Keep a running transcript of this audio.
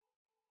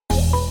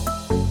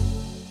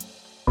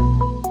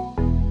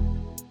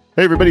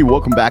Hey, everybody,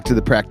 welcome back to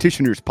the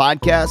Practitioners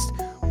Podcast,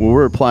 where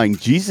we're applying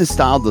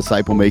Jesus-style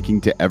disciple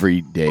making to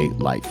everyday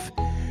life.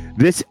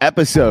 This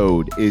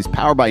episode is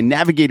powered by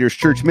Navigators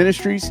Church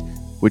Ministries,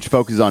 which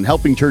focuses on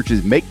helping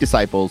churches make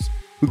disciples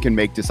who can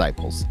make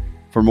disciples.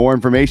 For more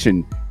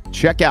information,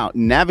 check out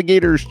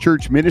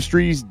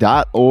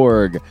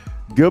navigatorschurchministries.org.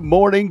 Good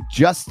morning,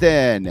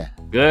 Justin.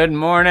 Good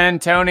morning,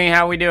 Tony.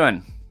 How we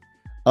doing?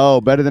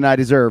 Oh, better than I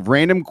deserve.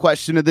 Random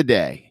question of the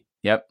day.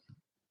 Yep.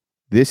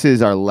 This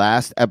is our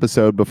last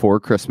episode before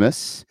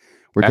Christmas.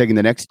 We're taking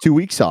the next 2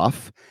 weeks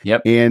off.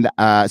 Yep. And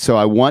so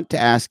I want to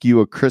ask you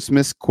a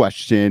Christmas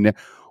question.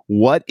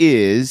 What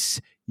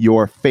is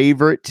your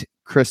favorite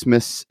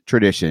Christmas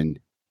tradition?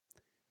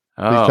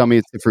 Please tell me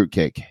it's the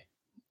fruitcake.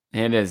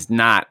 It is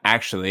not,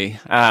 actually.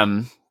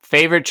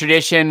 Favorite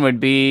tradition would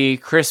be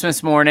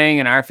Christmas morning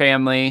in our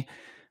family.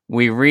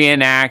 We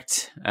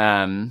reenact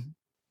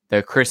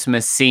the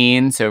Christmas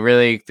scene. So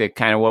really the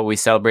kind of what we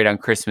celebrate on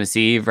Christmas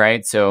Eve,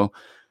 right? So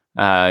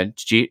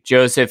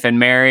Joseph and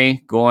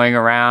Mary going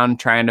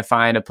around trying to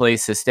find a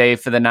place to stay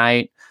for the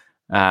night,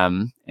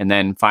 and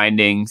then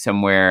finding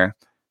somewhere.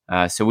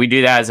 So we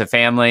do that as a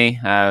family,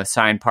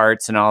 sign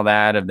parts and all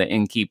that of the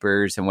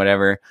innkeepers and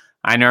whatever.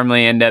 I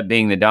normally end up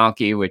being the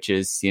donkey, which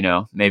is,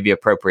 maybe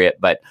appropriate,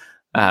 but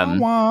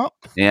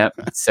yeah.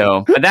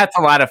 So, but that's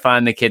a lot of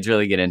fun. The kids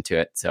really get into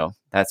it. So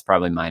that's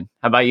probably mine.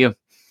 How about you?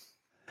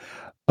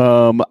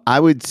 I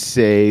would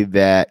say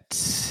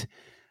that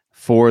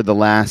for the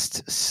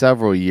last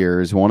several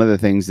years, one of the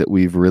things that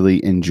we've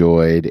really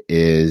enjoyed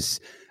is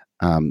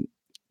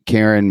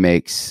Karen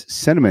makes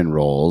cinnamon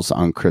rolls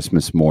on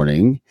Christmas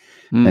morning.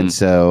 And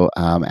so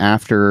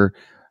after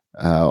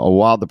a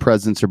while the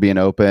presents are being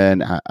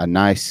opened, a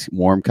nice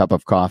warm cup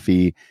of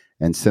coffee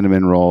and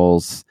cinnamon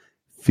rolls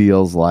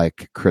feels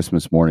like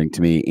Christmas morning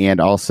to me. And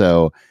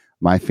also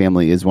my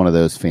family is one of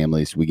those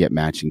families, we get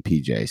matching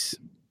PJs.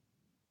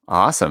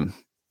 Awesome.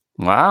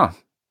 Wow.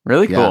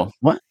 Really cool.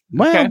 Well,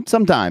 okay.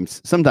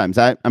 Sometimes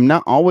I'm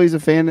not always a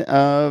fan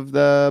of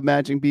the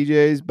matching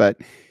PJs, but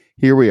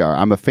here we are.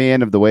 I'm a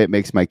fan of the way it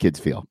makes my kids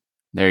feel.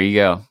 There you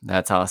go.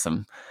 That's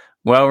awesome.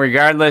 Well,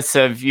 regardless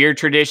of your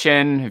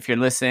tradition, if you're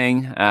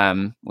listening,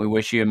 we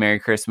wish you a Merry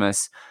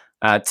Christmas.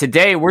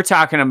 Today, we're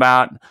talking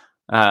about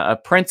a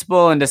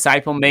principle in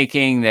disciple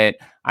making that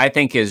I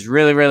think is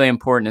really, really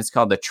important. It's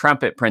called the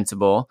Trumpet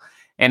principle.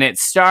 And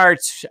it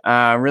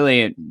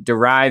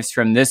derives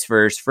from this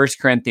verse, 1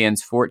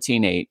 Corinthians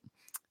 14:8.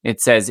 It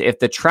says, if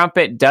the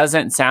trumpet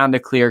doesn't sound a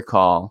clear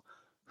call,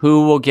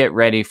 who will get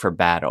ready for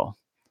battle?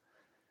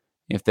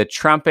 If the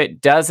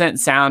trumpet doesn't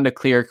sound a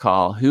clear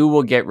call, who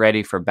will get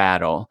ready for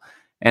battle?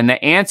 And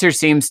the answer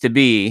seems to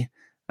be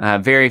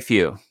very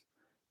few,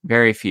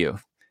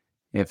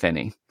 if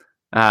any.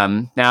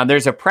 Now,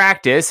 there's a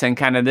practice, and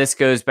kind of this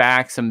goes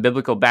back, some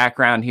biblical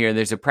background here.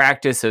 There's a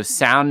practice of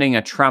sounding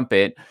a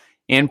trumpet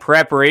in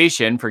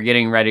preparation for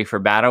getting ready for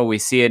battle. We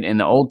see it in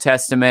the Old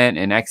Testament,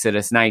 in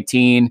Exodus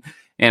 19,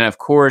 and of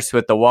course,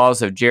 with the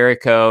walls of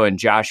Jericho in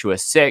Joshua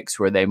 6,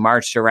 where they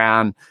marched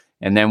around.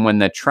 And then when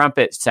the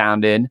trumpet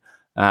sounded,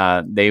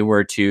 they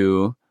were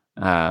to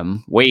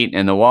wait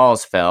and the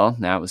walls fell.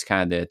 That was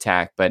kind of the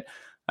attack. But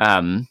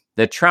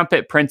the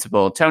trumpet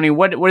principle, Tony,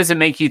 what does it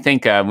make you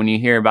think of when you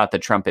hear about the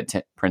trumpet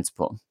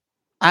principle?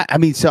 I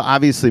mean, so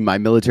obviously my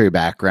military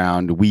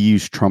background, we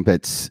use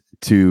trumpets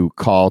to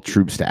call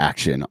troops to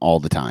action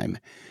all the time.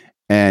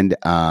 And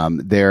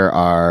there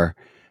are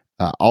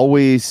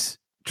always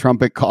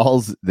trumpet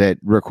calls that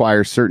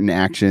require certain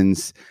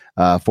actions.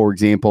 For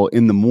example,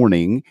 in the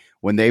morning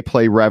when they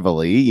play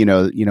Reveille,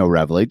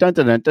 Reveille. Dun,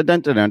 dun, dun, dun,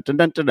 dun, dun, dun,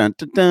 dun, dun, dun,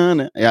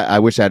 dun. I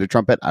wish I had a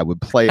trumpet. I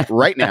would play it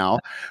right now.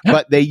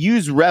 But they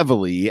use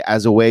Reveille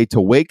as a way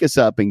to wake us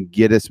up and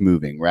get us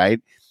moving,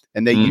 right?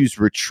 And they use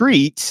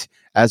retreat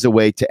as a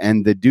way to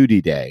end the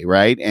duty day,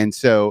 right? And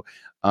so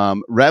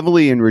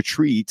Reveille and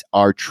retreat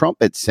are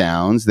trumpet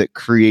sounds that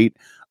create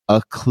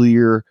a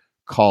clear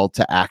call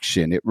to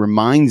action. It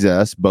reminds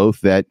us both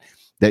that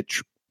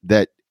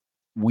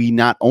we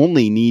not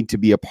only need to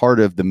be a part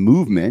of the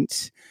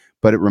movement,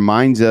 but it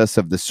reminds us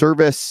of the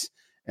service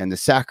and the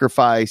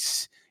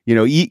sacrifice.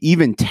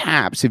 Even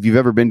taps, if you've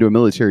ever been to a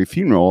military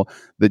funeral,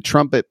 the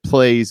trumpet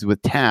plays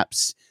with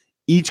taps,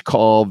 each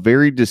call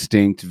very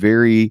distinct,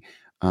 very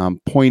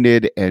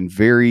pointed, and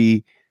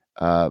very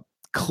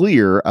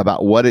clear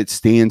about what it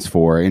stands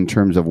for in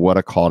terms of what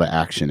a call to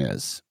action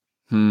is.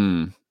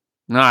 No,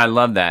 I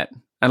love that.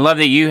 I love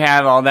that you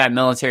have all that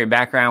military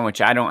background,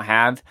 which I don't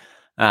have,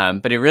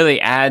 but it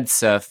really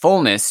adds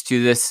fullness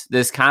to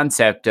this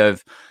concept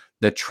of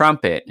the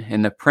trumpet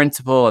and the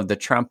principle of the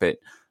trumpet,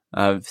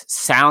 of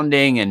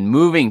sounding and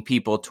moving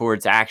people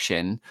towards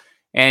action.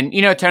 And,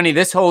 Tony,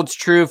 this holds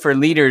true for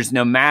leaders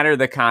no matter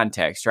the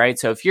context, right?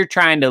 So if you're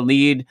trying to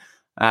lead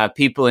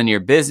people in your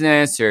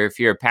business, or if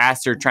you're a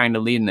pastor trying to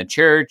lead in the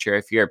church, or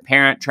if you're a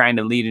parent trying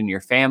to lead in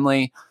your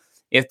family,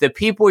 if the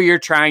people you're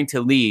trying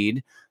to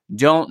lead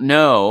don't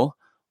know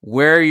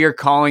where you're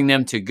calling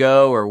them to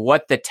go or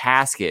what the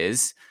task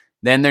is,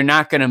 then they're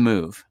not going to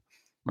move.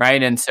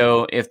 right? And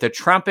so if the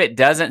trumpet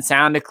doesn't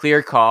sound a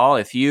clear call,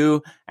 if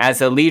you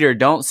as a leader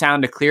don't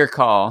sound a clear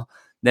call,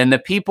 then the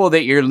people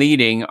that you're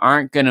leading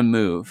aren't going to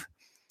move.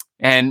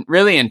 And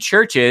really in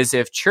churches,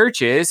 if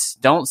churches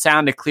don't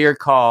sound a clear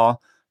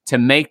call to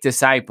make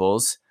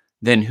disciples,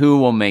 then who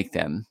will make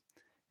them?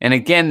 And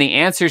again, the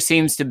answer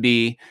seems to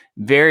be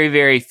very,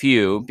 very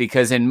few,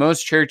 because in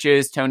most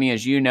churches, Tony,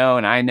 as you know,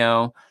 and I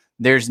know,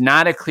 there's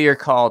not a clear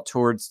call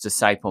towards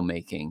disciple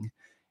making.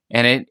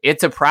 And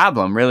it's a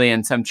problem really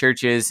in some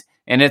churches.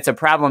 And it's a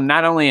problem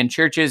not only in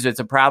churches, it's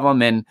a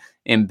problem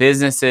in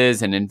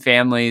businesses and in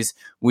families.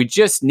 We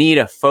just need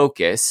a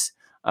focus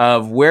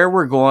of where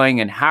we're going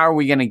and how are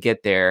we going to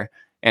get there.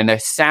 And the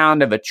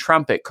sound of a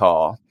trumpet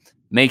call,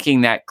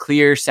 making that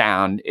clear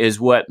sound, is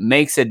what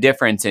makes a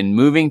difference in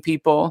moving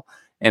people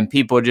and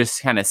people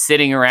just kind of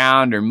sitting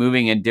around or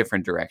moving in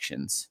different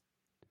directions.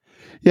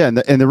 Yeah,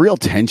 and the real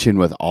tension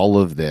with all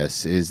of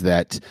this is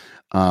that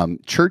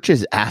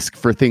churches ask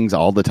for things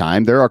all the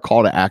time. There are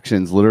call to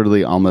actions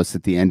literally almost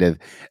at the end of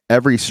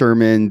every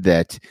sermon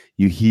that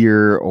you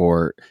hear,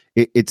 or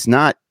it's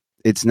not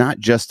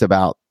just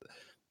about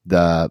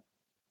the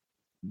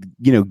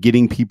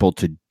getting people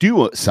to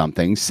do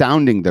something,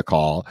 sounding the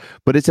call,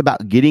 but it's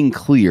about getting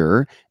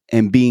clear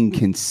and being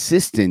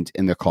consistent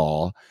in the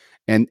call.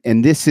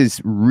 And this is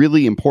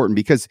really important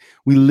because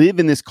we live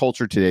in this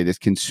culture today, this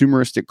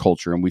consumeristic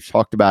culture, and we've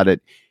talked about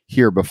it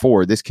here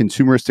before. This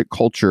consumeristic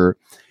culture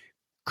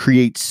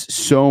creates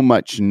so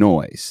much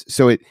noise.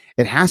 So it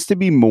has to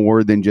be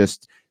more than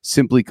just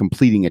simply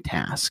completing a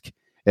task.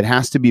 It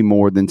has to be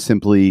more than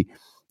simply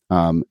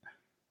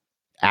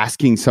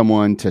asking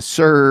someone to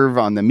serve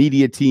on the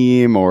media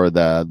team or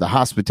the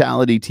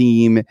hospitality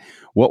team.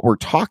 What we're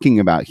talking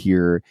about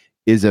here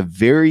is a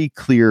very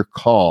clear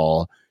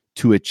call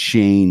to a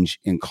change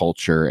in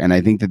culture. And I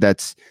think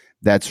that's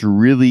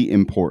really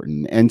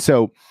important. And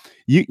so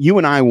you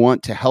and I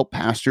want to help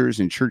pastors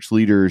and church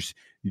leaders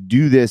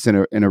do this in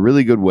a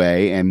really good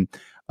way. And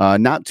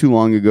not too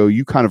long ago,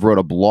 you kind of wrote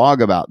a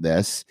blog about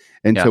this.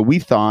 And so we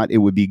thought it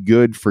would be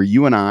good for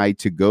you and I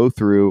to go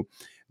through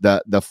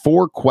the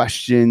 4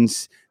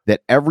 questions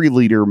that every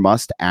leader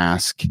must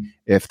ask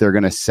if they're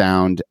going to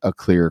sound a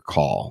clear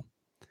call.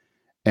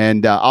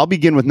 And I'll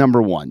begin with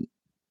number 1.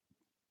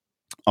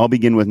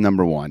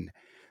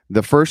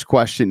 The first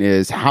question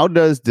is, how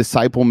does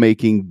disciple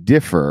making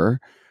differ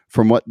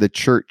from what the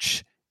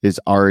church is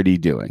already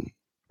doing?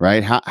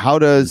 Right? How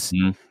does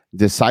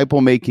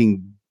disciple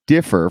making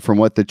differ from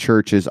what the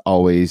church is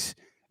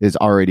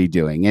already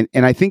doing?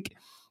 And I think,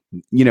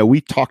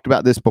 we've talked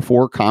about this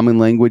before. Common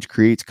language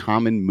creates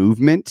common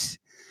movement.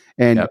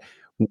 And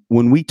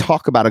when we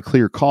talk about a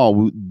clear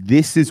call,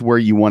 this is where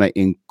you want to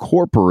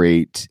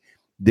incorporate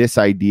this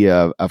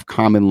idea of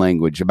common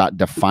language, about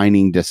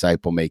defining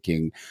disciple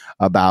making,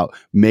 about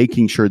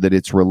making sure that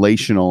it's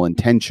relational,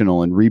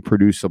 intentional, and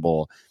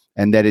reproducible,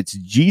 and that it's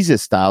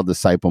Jesus style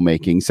disciple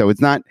making. So it's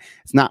not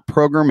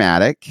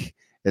programmatic.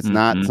 It's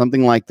not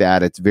something like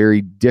that. It's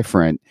very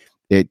different.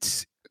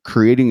 It's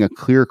creating a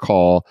clear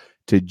call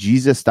to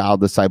Jesus style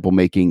disciple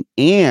making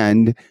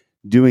and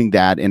doing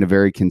that in a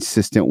very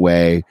consistent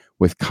way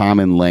with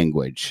common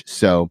language.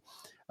 So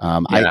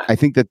I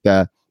think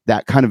that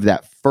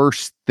that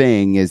first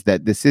thing is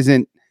that this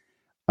isn't,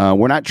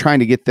 we're not trying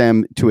to get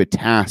them to a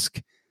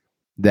task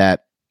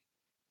that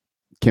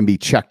can be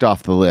checked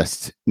off the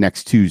list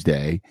next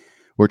Tuesday.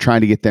 We're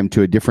trying to get them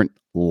to a different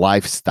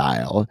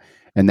lifestyle,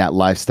 and that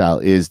lifestyle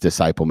is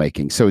disciple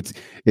making. So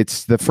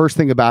it's the first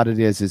thing about it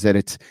is that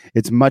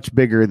it's much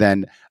bigger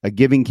than a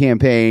giving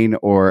campaign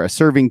or a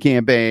serving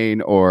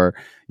campaign or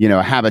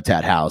a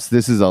Habitat house.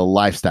 This is a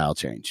lifestyle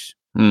change.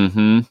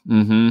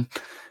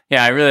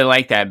 Yeah, I really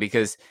like that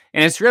because,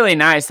 and it's really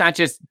nice, not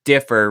just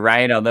differ,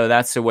 right? Although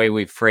that's the way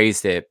we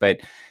phrased it, but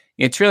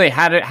it's really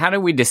how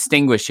do we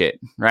distinguish it,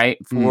 right?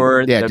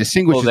 For the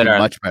distinguish people is a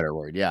much better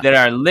word. Yeah, that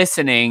are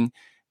listening,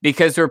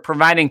 because we're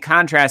providing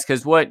contrast.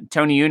 Because what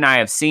Tony, you and I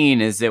have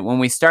seen is that when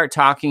we start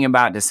talking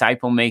about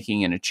disciple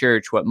making in a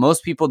church, what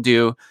most people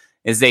do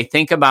is they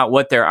think about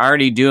what they're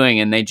already doing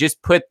and they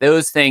just put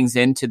those things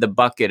into the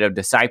bucket of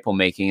disciple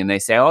making, and they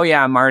say, "Oh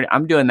yeah,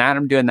 I'm doing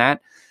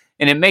that."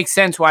 And it makes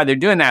sense why they're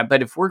doing that.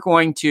 But if we're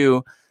going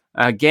to,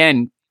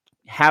 again,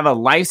 have a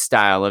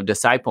lifestyle of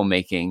disciple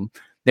making,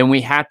 then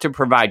we have to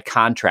provide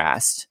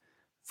contrast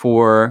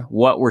for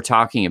what we're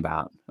talking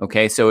about.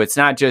 Okay, so it's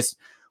not just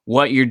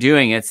what you're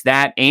doing; it's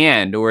that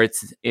or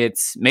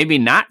it's maybe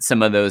not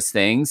some of those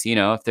things.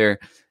 If they're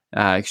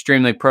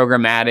extremely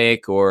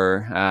programmatic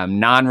or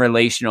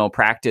non-relational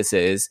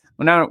practices.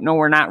 Well, no,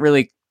 we're not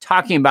really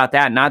talking about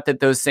that. Not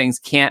that those things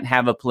can't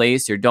have a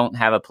place or don't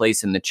have a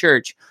place in the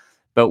church.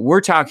 But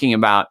we're talking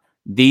about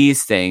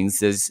these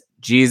things as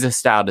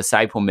Jesus-style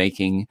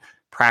disciple-making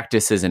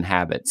practices and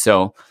habits.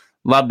 So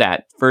love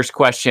that. First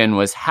question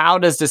was, how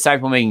does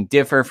disciple-making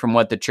differ from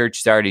what the church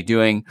is already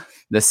doing?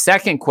 The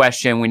second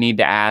question we need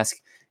to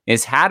ask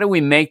is, how do we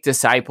make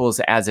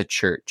disciples as a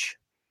church?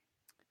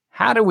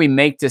 How do we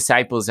make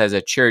disciples as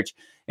a church?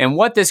 And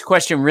what this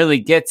question really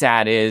gets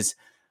at is,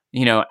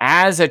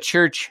 as a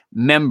church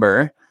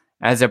member,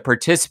 as a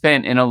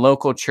participant in a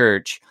local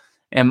church,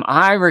 am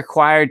I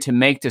required to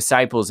make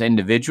disciples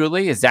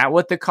individually? Is that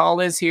what the call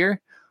is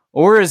here?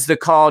 Or is the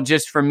call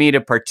just for me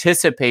to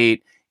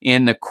participate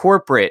in the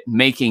corporate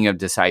making of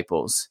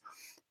disciples?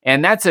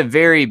 And that's a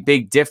very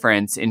big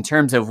difference in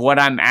terms of what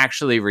I'm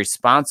actually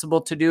responsible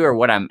to do or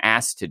what I'm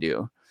asked to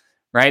do,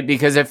 right?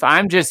 Because if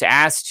I'm just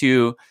asked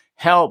to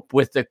help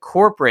with the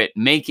corporate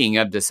making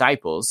of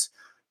disciples,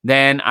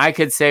 then I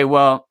could say,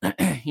 well,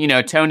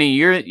 Tony,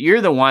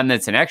 you're the one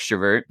that's an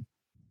extrovert.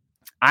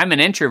 I'm an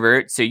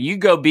introvert, so you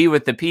go be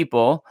with the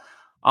people.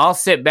 I'll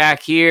sit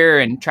back here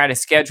and try to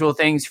schedule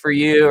things for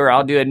you, or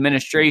I'll do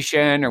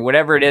administration or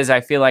whatever it is I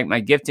feel like my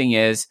gifting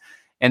is.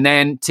 And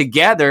then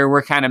together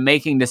we're kind of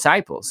making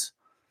disciples.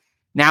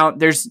 Now,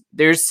 there's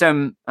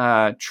some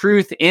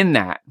truth in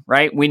that,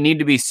 right? We need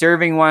to be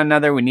serving one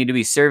another. We need to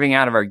be serving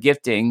out of our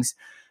giftings,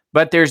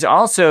 but there's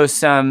also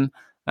some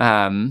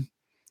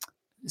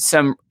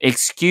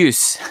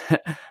excuse in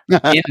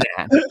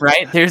that,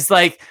 right? There's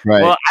like,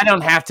 Right. well, I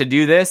don't have to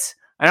do this.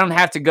 I don't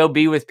have to go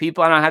be with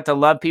people. I don't have to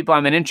love people.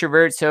 I'm an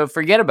introvert, so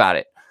forget about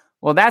it.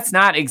 Well, that's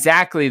not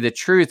exactly the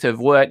truth of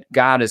what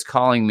God is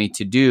calling me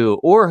to do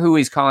or who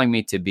he's calling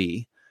me to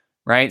be,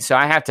 right? So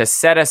I have to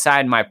set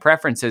aside my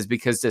preferences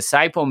because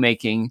disciple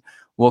making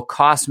will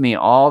cost me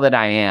all that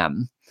I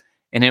am,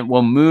 and it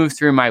will move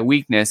through my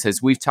weakness,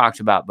 as we've talked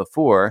about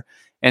before.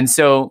 And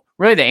so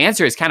really the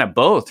answer is kind of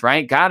both,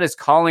 right? God is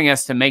calling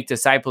us to make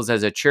disciples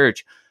as a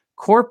church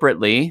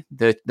corporately.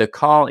 The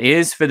call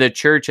is for the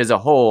church as a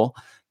whole,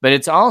 but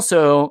it's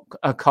also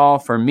a call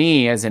for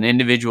me as an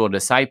individual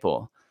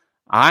disciple.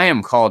 I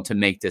am called to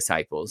make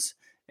disciples.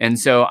 And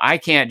so I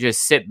can't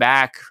just sit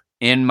back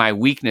in my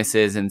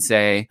weaknesses and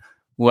say,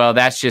 well,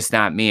 that's just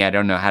not me. I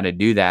don't know how to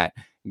do that.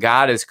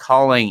 God is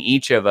calling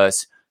each of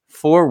us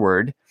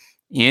forward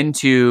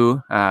into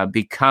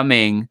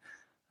becoming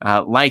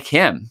like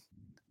him,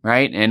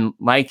 right? And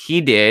like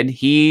he did,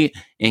 he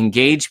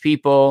engaged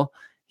people,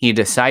 he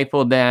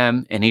discipled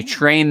them, and he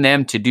trained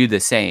them to do the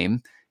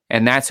same.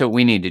 And that's what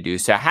we need to do.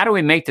 So how do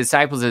we make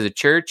disciples as a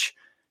church?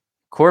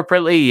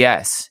 Corporately,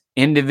 yes.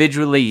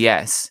 Individually,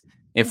 yes.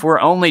 If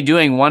we're only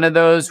doing one of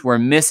those, we're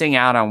missing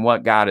out on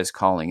what God is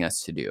calling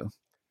us to do.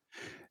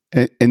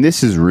 And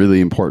this is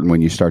really important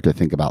when you start to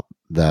think about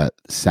the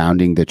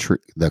sounding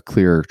the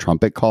clear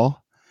trumpet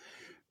call,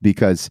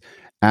 because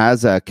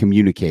as a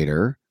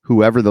communicator,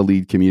 whoever the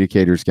lead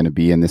communicator is going to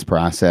be in this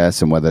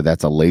process, and whether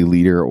that's a lay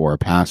leader or a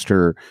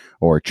pastor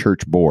or a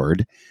church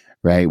board,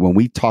 right? When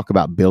we talk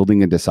about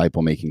building a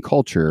disciple making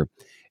culture,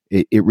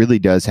 it really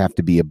does have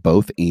to be a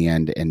both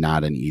and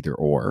not an either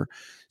or.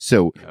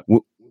 So,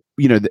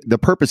 the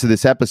purpose of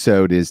this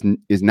episode is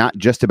not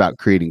just about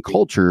creating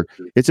culture.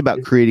 It's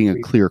about creating a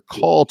clear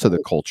call to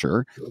the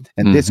culture.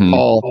 And this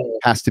call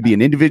has to be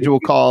an individual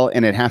call,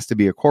 and it has to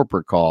be a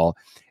corporate call.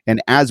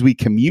 And as we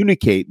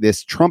communicate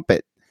this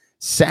trumpet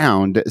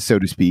sound, so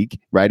to speak,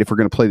 right? If we're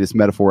going to play this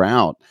metaphor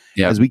out,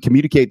 as we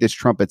communicate this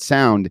trumpet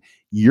sound,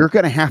 you're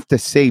going to have to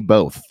say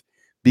both,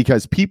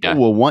 because people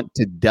will want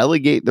to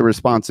delegate the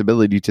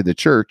responsibility to the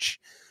church,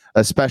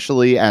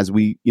 especially as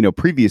we,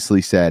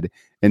 previously said,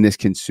 in this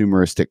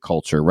consumeristic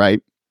culture, right?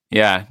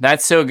 Yeah,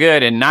 that's so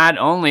good. And not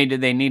only do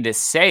they need to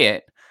say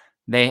it,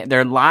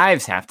 their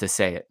lives have to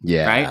say it,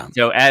 right?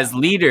 So as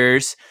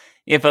leaders,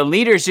 if a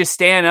leader's just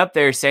standing up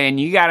there saying,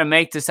 you got to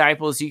make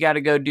disciples, you got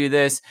to go do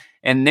this,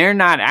 and they're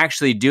not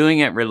actually doing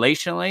it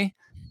relationally,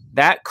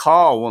 that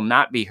call will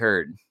not be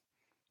heard,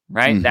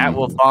 right? That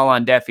will fall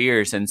on deaf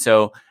ears. And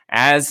so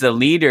as the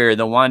leader,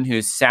 the one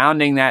who's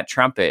sounding that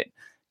trumpet,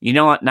 you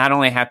not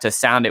only have to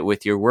sound it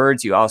with your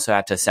words, you also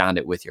have to sound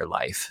it with your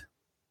life.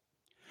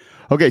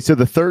 Okay, so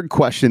the third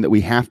question that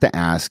we have to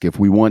ask if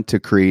we want to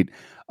create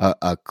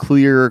a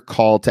clear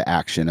call to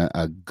action,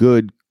 a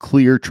good,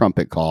 clear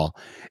trumpet call,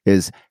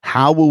 is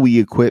how will we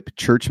equip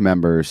church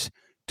members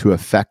to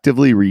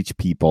effectively reach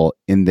people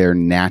in their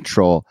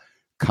natural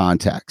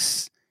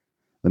contexts?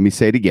 Let me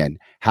say it again.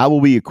 How will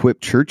we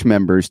equip church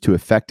members to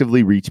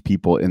effectively reach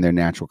people in their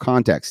natural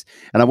context?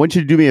 And I want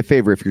you to do me a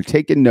favor. If you're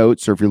taking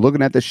notes or if you're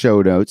looking at the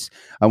show notes,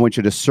 I want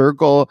you to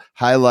circle,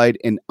 highlight,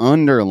 and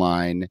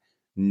underline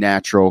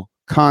natural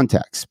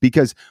context,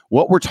 because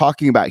what we're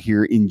talking about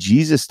here in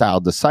Jesus style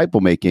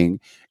disciple making,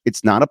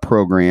 it's not a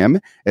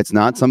program. It's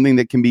not something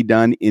that can be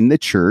done in the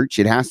church.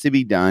 It has to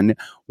be done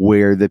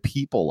where the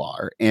people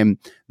are. And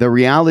the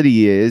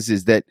reality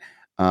is that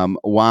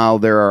while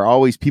there are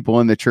always people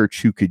in the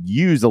church who could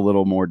use a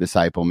little more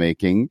disciple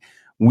making,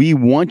 we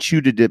want you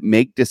to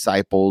make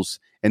disciples.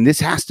 And this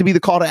has to be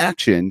the call to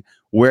action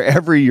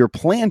wherever you're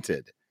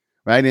planted,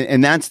 right?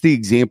 And that's the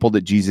example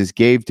that Jesus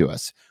gave to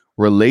us.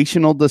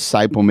 Relational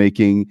disciple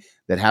making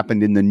that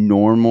happened in the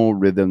normal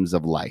rhythms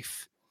of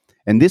life.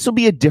 And this will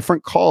be a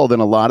different call than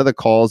a lot of the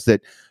calls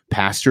that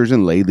pastors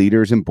and lay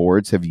leaders and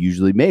boards have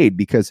usually made,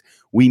 because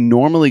we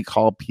normally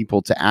call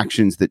people to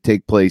actions that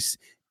take place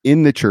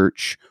in the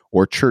church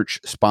or church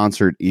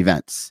sponsored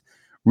events.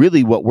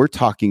 Really, what we're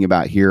talking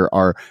about here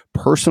are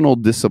personal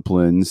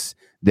disciplines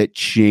that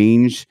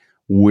change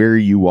where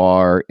you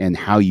are and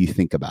how you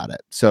think about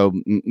it. So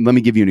let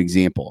me give you an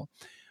example.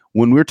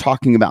 when we're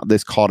talking about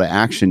this call to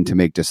action to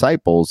make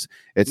disciples,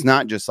 it's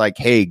not just like,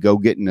 hey, go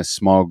get in a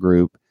small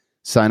group,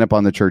 sign up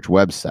on the church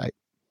website.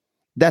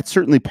 That's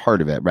certainly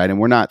part of it, right? And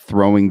we're not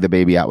throwing the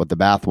baby out with the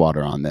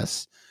bathwater on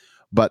this.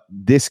 But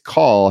this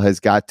call has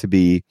got to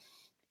be,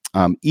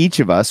 each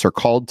of us are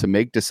called to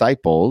make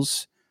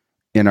disciples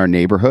in our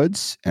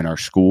neighborhoods, in our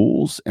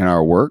schools, in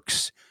our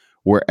works,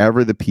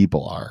 wherever the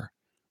people are,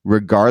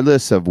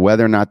 regardless of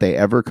whether or not they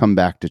ever come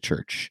back to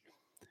church.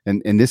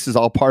 And this is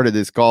all part of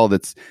this call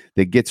that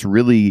gets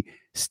really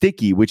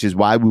sticky, which is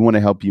why we want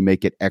to help you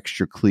make it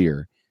extra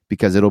clear,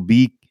 because it'll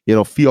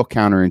feel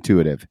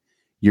counterintuitive.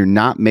 You're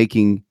not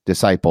making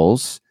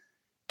disciples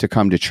to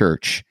come to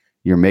church.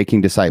 You're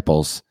making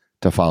disciples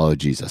to follow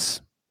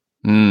Jesus.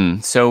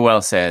 So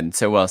well said.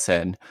 So well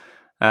said.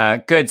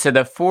 Good. So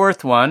the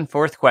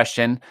fourth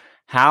question,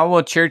 how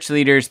will church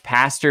leaders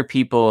pastor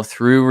people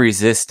through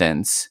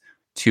resistance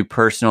to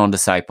personal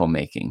disciple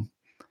making?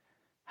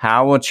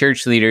 How will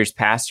church leaders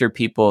pastor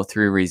people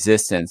through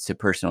resistance to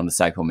personal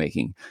disciple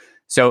making?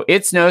 So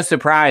it's no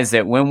surprise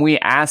that when we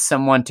ask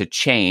someone to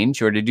change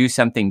or to do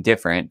something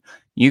different,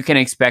 you can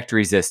expect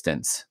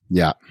resistance.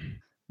 Yeah.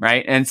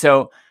 Right. And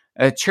so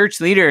a church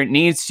leader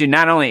needs to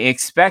not only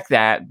expect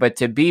that, but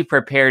to be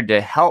prepared to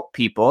help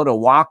people, to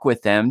walk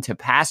with them, to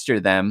pastor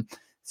them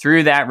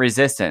through that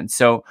resistance.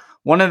 So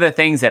one of the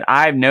things that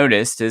I've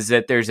noticed is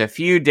that there's a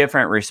few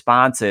different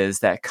responses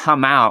that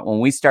come out when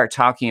we start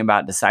talking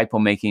about disciple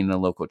making in the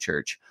local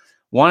church.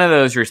 One of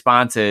those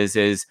responses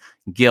is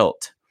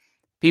guilt.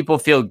 People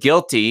feel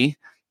guilty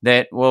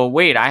that, well,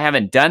 wait, I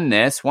haven't done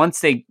this.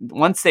 Once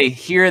they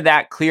hear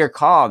that clear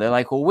call, they're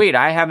like, well, wait,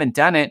 I haven't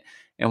done it.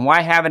 And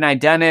why haven't I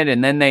done it?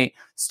 And then they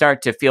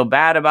start to feel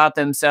bad about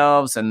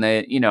themselves. And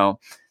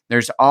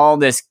there's all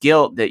this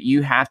guilt that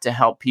you have to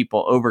help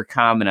people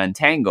overcome and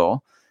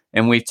untangle.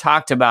 And we've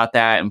talked about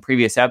that in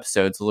previous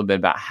episodes, a little bit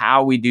about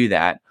how we do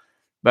that.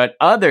 But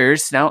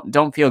others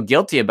don't feel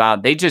guilty about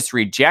it. They just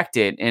reject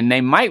it. And they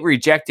might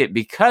reject it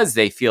because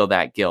they feel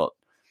that guilt.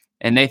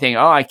 And they think,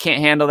 oh, I can't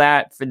handle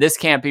that. This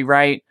can't be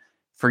right.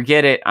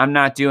 Forget it. I'm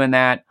not doing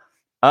that.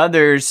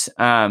 Others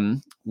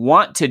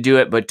want to do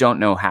it, but don't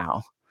know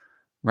how.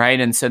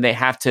 Right. And so they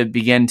have to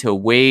begin to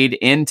wade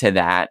into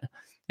that.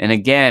 And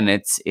again,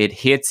 it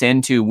hits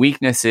into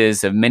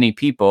weaknesses of many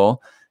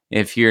people.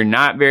 If you're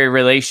not very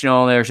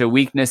relational, there's a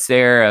weakness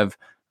there of,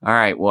 all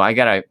right, well, I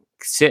got to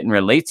sit and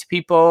relate to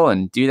people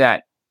and do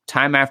that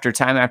time after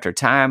time after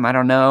time. I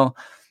don't know.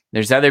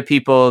 There's other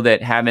people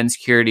that have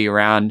insecurity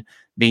around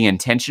being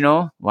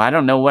intentional. Well, I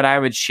don't know what I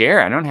would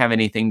share. I don't have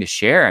anything to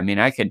share. I mean,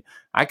 I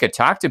could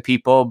talk to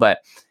people,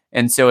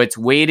 and so it's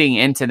wading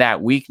into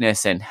that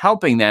weakness and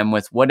helping them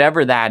with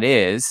whatever that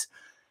is.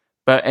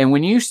 And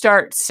when you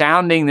start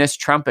sounding this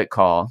trumpet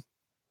call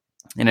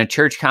in a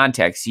church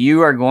context,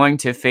 you are going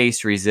to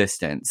face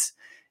resistance.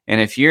 And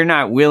if you're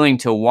not willing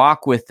to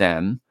walk with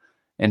them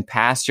and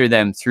pastor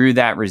them through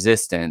that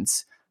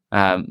resistance,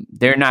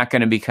 they're not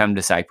going to become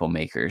disciple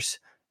makers.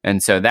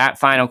 And so that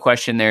final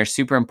question there is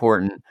super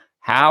important.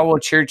 How will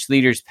church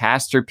leaders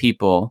pastor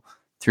people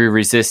through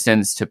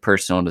resistance to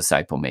personal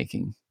disciple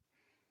making?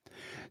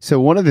 So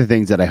one of the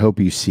things that I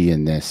hope you see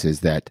in this is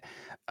that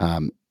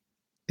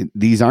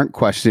these aren't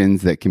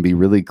questions that can be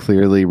really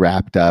clearly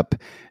wrapped up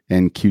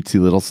in cutesy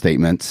little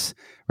statements,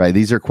 right?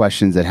 These are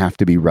questions that have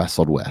to be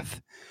wrestled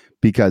with,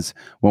 because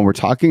when we're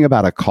talking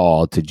about a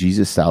call to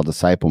Jesus-style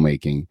disciple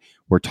making,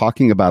 we're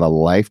talking about a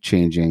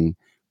life-changing,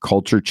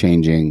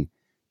 culture-changing,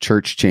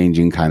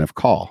 church-changing kind of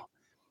call.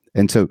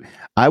 And so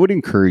I would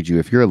encourage you,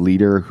 if you're a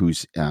leader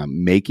who's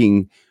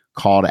making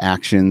call to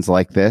actions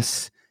like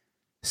this,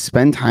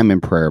 spend time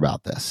in prayer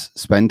about this.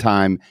 Spend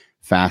time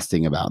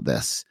fasting about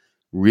this.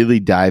 Really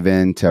dive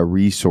into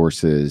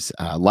resources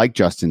like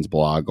Justin's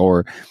blog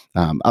or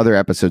other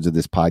episodes of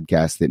this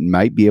podcast that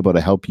might be able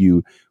to help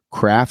you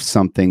craft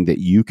something that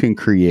you can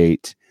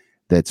create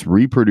that's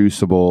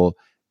reproducible,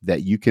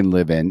 that you can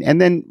live in. And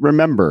then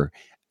remember,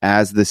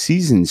 as the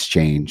seasons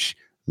change,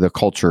 the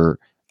culture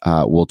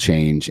will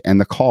change and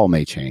the call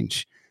may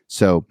change.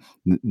 So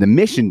the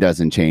mission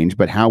doesn't change,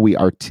 but how we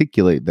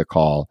articulate the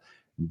call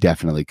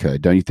definitely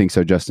could. Don't you think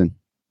so, Justin?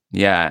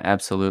 Yeah,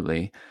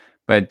 absolutely.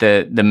 But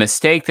the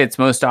mistake that's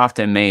most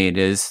often made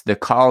is the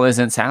call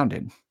isn't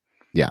sounded.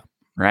 Yeah.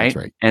 Right? That's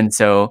right. And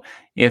so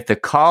if the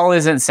call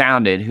isn't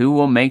sounded, who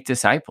will make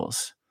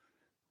disciples?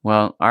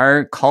 Well,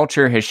 our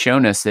culture has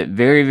shown us that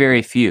very,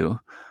 very few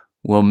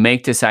will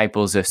make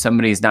disciples if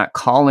somebody's not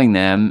calling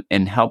them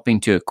and helping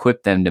to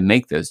equip them to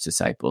make those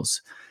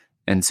disciples.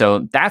 And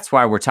so that's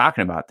why we're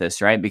talking about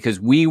this, right? Because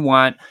we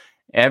want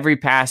every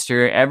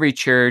pastor, every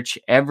church,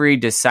 every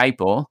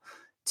disciple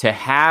to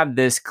have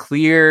this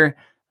clear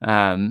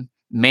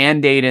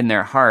mandate in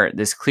their heart,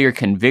 this clear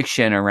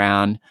conviction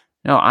around,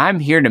 no, I'm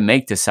here to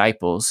make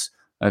disciples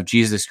of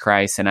Jesus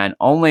Christ. And the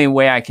only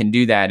way I can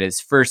do that is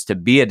first to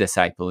be a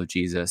disciple of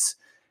Jesus.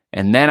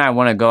 And then I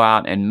want to go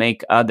out and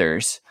make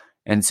others.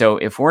 And so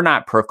if we're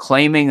not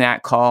proclaiming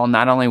that call,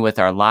 not only with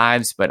our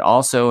lives, but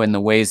also in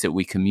the ways that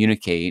we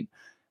communicate,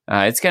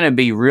 it's going to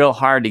be real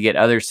hard to get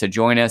others to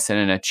join us. And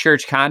in a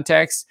church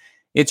context,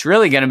 it's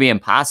really going to be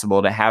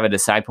impossible to have a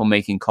disciple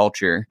making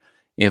culture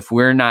if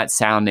we're not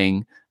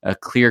sounding a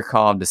clear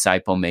call of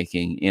disciple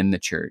making in the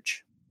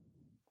church.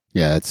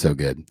 Yeah, that's so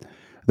good.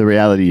 The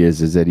reality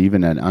is that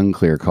even an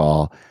unclear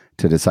call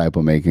to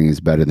disciple making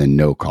is better than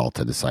no call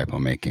to disciple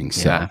making.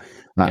 So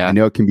I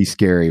know it can be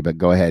scary, but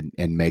go ahead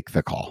and make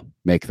the call.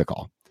 Make the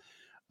call.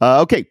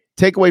 Okay,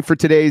 takeaway for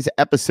today's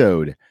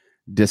episode.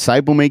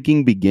 Disciple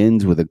making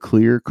begins with a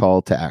clear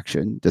call to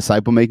action.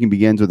 Disciple making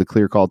begins with a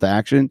clear call to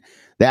action.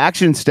 The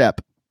action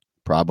step,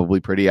 probably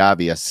pretty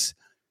obvious.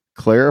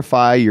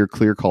 Clarify your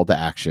clear call to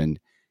action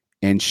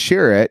and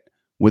share it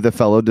with a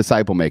fellow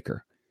disciple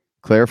maker.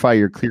 Clarify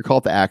your clear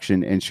call to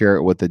action and share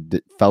it with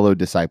a fellow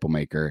disciple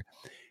maker.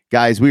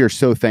 Guys, we are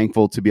so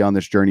thankful to be on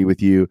this journey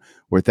with you.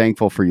 We're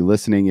thankful for you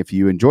listening. If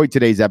you enjoyed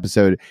today's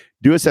episode,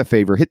 do us a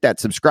favor, hit that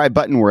subscribe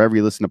button wherever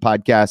you listen to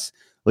podcasts.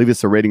 Leave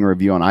us a rating or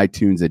review on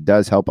iTunes. It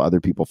does help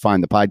other people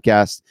find the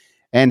podcast.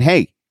 And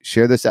hey,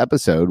 share this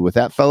episode with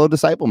that fellow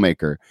disciple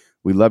maker.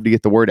 We'd love to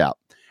get the word out.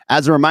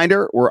 As a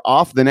reminder, we're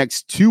off the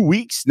next 2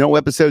 weeks, no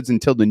episodes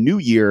until the new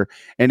year.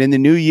 And in the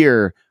new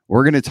year,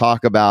 we're going to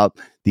talk about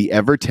the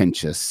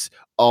ever-tencious,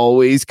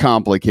 always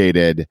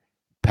complicated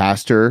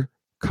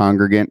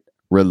pastor-congregant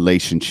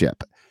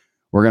relationship.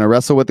 We're going to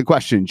wrestle with the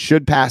question,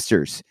 should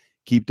pastors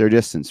keep their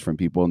distance from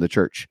people in the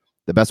church?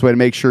 The best way to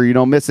make sure you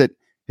don't miss it,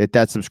 hit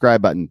that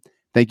subscribe button.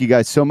 Thank you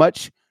guys so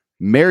much.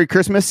 Merry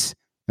Christmas,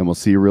 and we'll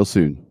see you real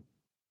soon.